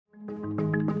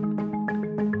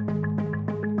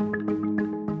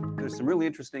some really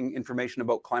interesting information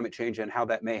about climate change and how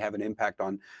that may have an impact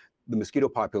on the mosquito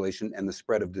population and the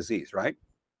spread of disease, right?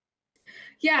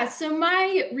 Yeah, so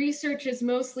my research is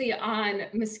mostly on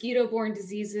mosquito-borne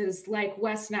diseases like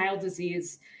West Nile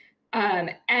disease.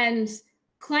 And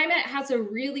climate has a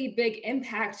really big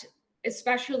impact,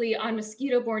 especially on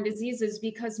mosquito-borne diseases,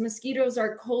 because mosquitoes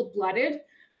are cold-blooded.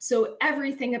 So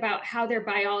everything about how their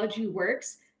biology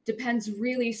works depends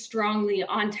really strongly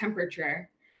on temperature.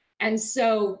 And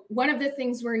so one of the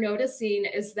things we're noticing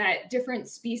is that different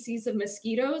species of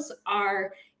mosquitoes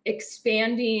are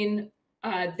expanding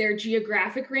their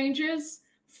geographic ranges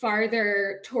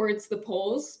farther towards the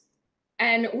poles.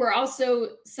 And we're also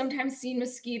sometimes seeing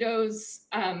mosquitoes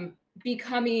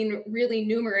becoming really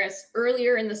numerous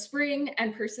earlier in the spring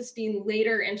and persisting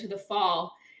later into the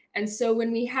fall. And so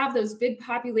when we have those big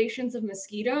populations of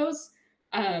mosquitoes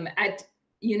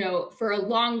for a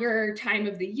longer time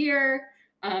of the year,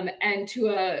 and to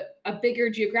a bigger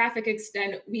geographic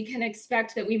extent, we can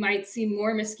expect that we might see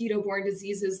more mosquito-borne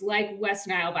diseases like West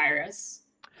Nile virus.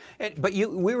 But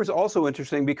we were also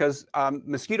interesting because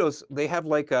mosquitoes, they have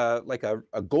like a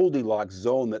Goldilocks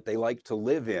zone that they like to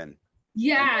live in.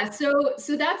 Yeah, so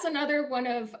that's another one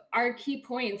of our key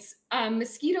points.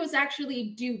 Mosquitoes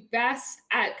actually do best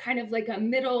at kind of like a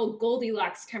middle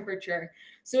Goldilocks temperature.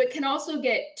 So it can also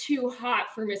get too hot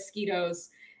for mosquitoes.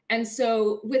 And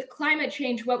so with climate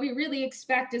change, what we really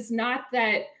expect is not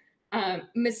that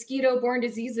mosquito-borne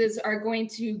diseases are going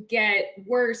to get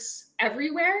worse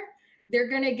everywhere. They're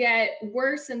going to get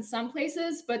worse in some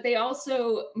places, but they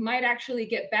also might actually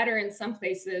get better in some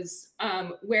places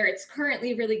where it's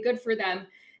currently really good for them.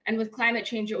 And with climate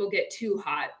change, it will get too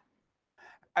hot.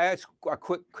 I ask a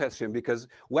quick question because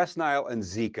West Nile and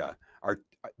Zika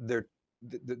they're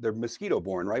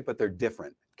mosquito-borne, right? But they're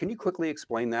different. Can you quickly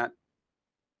explain that?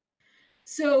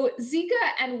 So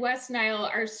Zika and West Nile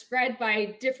are spread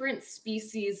by different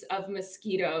species of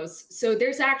mosquitoes. So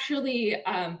there's actually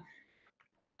a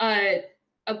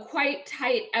quite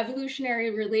tight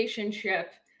evolutionary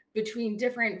relationship between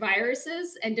different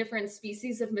viruses and different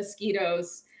species of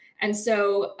mosquitoes. And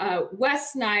so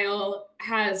West Nile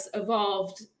has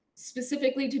evolved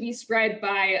specifically to be spread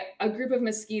by a group of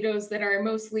mosquitoes that are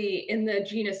mostly in the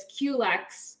genus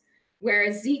Culex,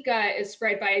 whereas Zika is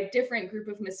spread by a different group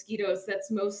of mosquitoes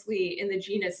that's mostly in the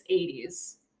genus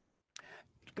Aedes.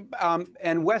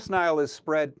 And West Nile is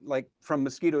spread like from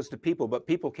mosquitoes to people, but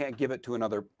people can't give it to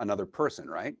another person,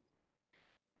 right?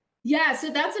 Yeah, so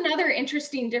that's another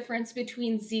interesting difference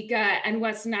between Zika and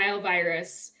West Nile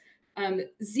virus.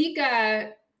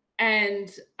 Zika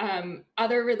and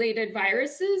other related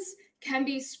viruses can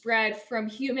be spread from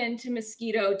human to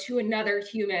mosquito to another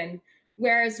human,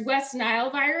 whereas West Nile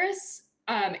virus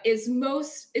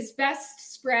is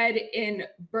best spread in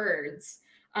birds.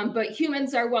 But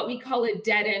humans are what we call a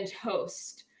dead-end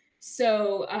host.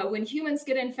 So when humans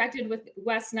get infected with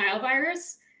West Nile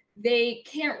virus, they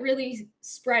can't really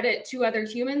spread it to other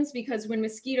humans because when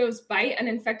mosquitoes bite an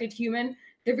infected human,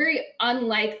 they're very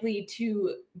unlikely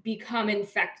to become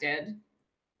infected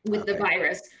with the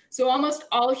virus. So almost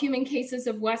all human cases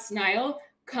of West Nile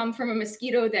come from a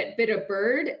mosquito that bit a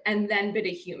bird and then bit a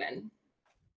human.